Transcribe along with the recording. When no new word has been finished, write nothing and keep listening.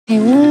Okay,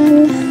 1,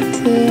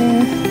 2,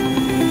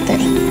 3.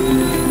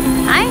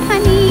 Hi,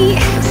 honey.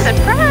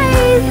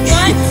 Surprise!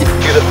 What?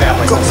 To the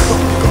family. Go.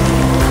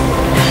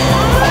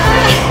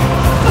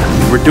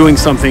 We're doing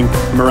something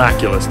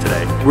miraculous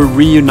today. We're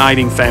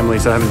reuniting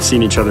families that haven't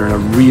seen each other in a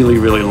really,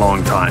 really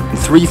long time.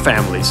 3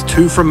 families,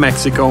 2 from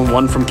Mexico and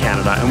 1 from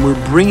Canada, and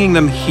we're bringing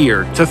them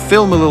here to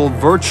film a little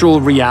virtual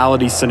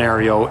reality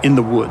scenario in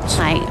the woods.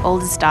 My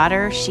oldest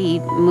daughter, she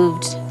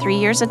moved 3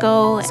 years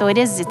ago, so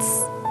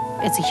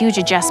it's a huge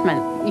adjustment,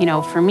 you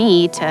know, for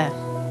me to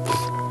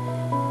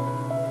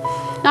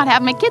not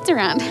have my kids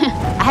around.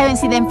 I haven't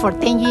seen them for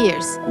 10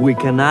 years. We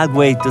cannot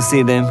wait to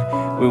see them.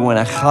 We want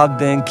to hug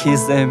them,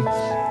 kiss them,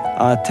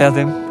 tell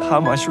them how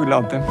much we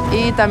love them.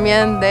 Y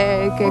también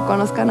de que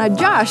conozcan a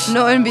Josh,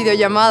 no en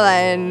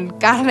videollamada, en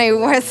carne y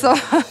hueso.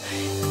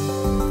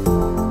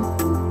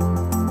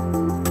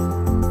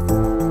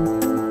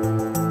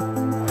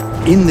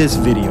 In this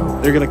video,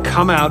 they're gonna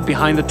come out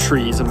behind the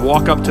trees and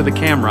walk up to the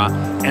camera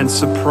and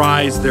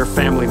surprise their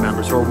family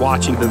members who are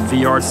watching the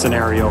VR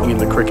scenario in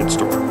the Cricket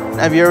store.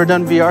 Have you ever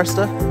done VR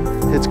stuff?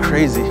 It's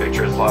crazy.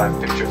 Pictures live,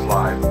 pictures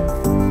live.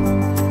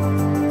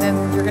 Then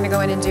we're gonna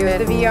go in and do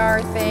the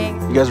VR thing.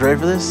 You guys ready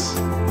for this?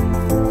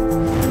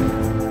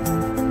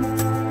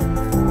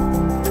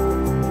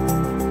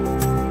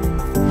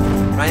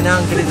 Right now,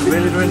 I'm getting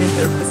really, really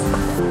nervous.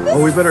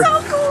 Oh, we better.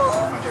 So cool.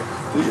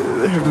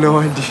 They have no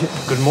idea.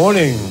 Good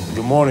morning.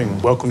 Good morning.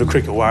 Welcome to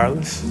Cricket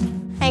Wireless.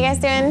 How you guys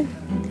doing?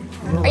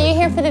 Are you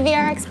here for the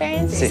VR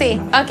experience? Sí.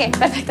 Okay,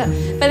 perfecto.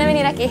 Pueden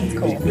venir aquí. It's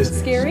cool.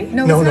 Scary?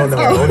 No,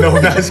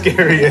 not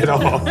scary at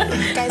all.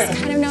 You guys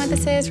kind of know what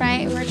this is,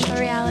 right? Virtual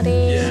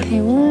reality.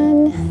 Okay,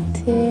 1,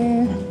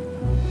 2,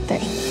 3.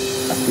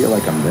 I feel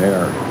like I'm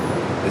there.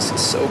 This is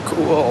so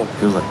cool.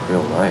 Feels like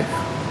real life.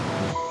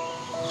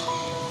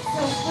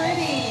 So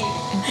pretty.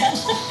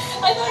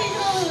 I thought you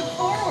could only look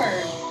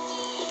forward.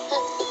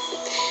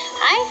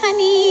 Hi,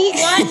 honey.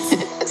 What?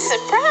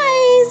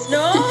 Surprise!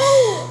 No.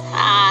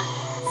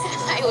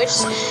 I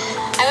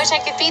wish I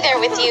could be there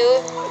with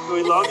you.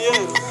 We love you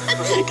and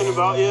we're thinking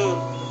about you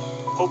and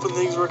hoping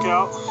things work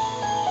out.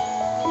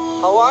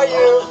 How are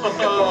you?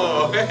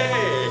 Oh,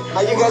 hey.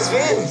 How you guys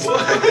been?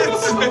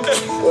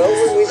 Well,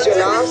 we miss your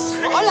last.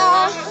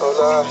 Hola.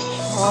 Hola.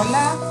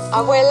 Hola.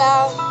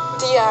 Abuela,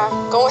 tía,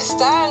 ¿cómo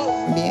están?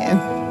 Bien.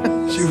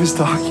 She was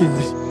talking.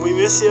 We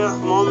miss you.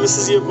 Mom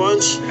misses you a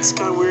bunch. It's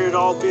kind of weird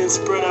all being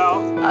spread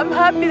out. I'm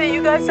happy that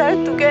you guys are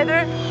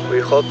together.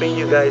 We're hoping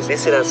you guys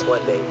visit us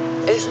one day.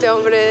 Este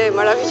hombre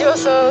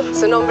maravilloso,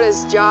 su nombre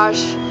es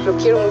Josh, lo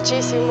quiero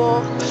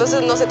muchísimo.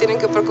 Entonces no se tienen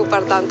que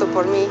preocupar tanto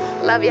por mí.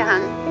 Love you,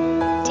 hon.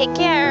 Take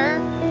care.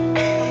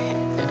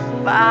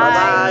 Bye.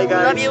 Bye,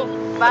 guys. Love you.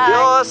 Bye.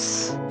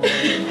 Adios.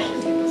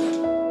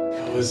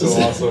 That was so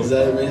awesome. Is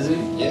that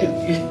amazing? Yeah.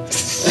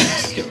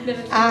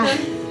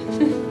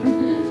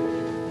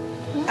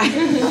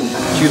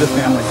 Cue the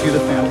family. Cue the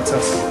family. It's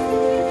us.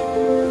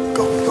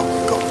 Go.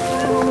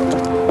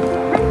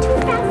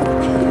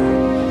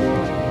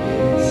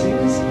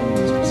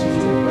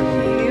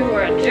 You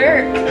were a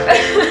jerk.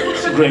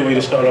 It's a great way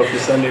to start off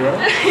your Sunday, right?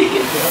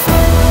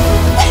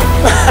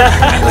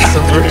 That's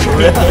some virtual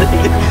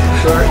reality.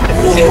 Sorry.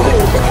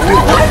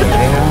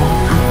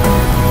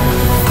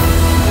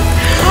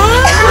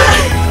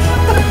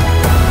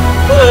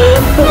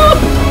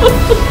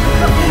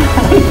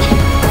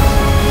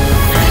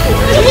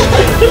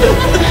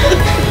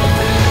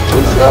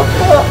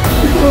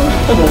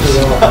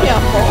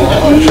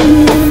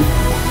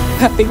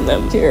 Having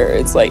them here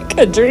is like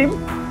a dream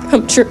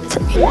come true for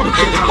me.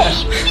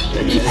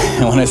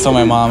 And when I saw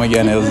my mom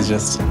again, it was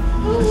just a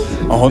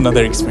whole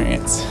nother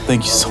experience.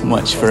 Thank you so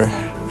much for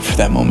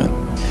that moment.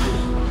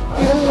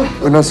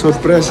 Una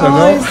sorpresa,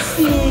 ¿no?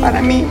 Sí,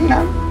 para mí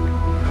una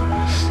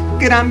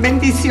gran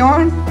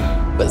bendición.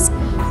 It was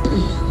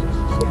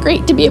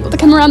great to be able to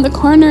come around the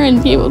corner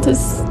and be able to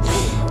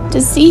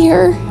see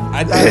her.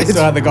 I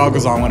still had the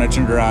goggles on when I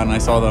turned around and I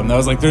saw them. I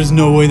was like, there's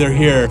no way they're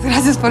here.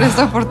 Gracias por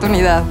esta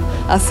oportunidad.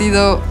 Ha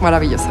sido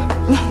maravilloso.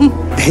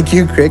 Thank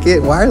you,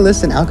 Cricket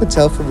Wireless and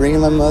Alcatel, for bringing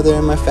my mother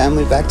and my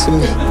family back to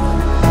me.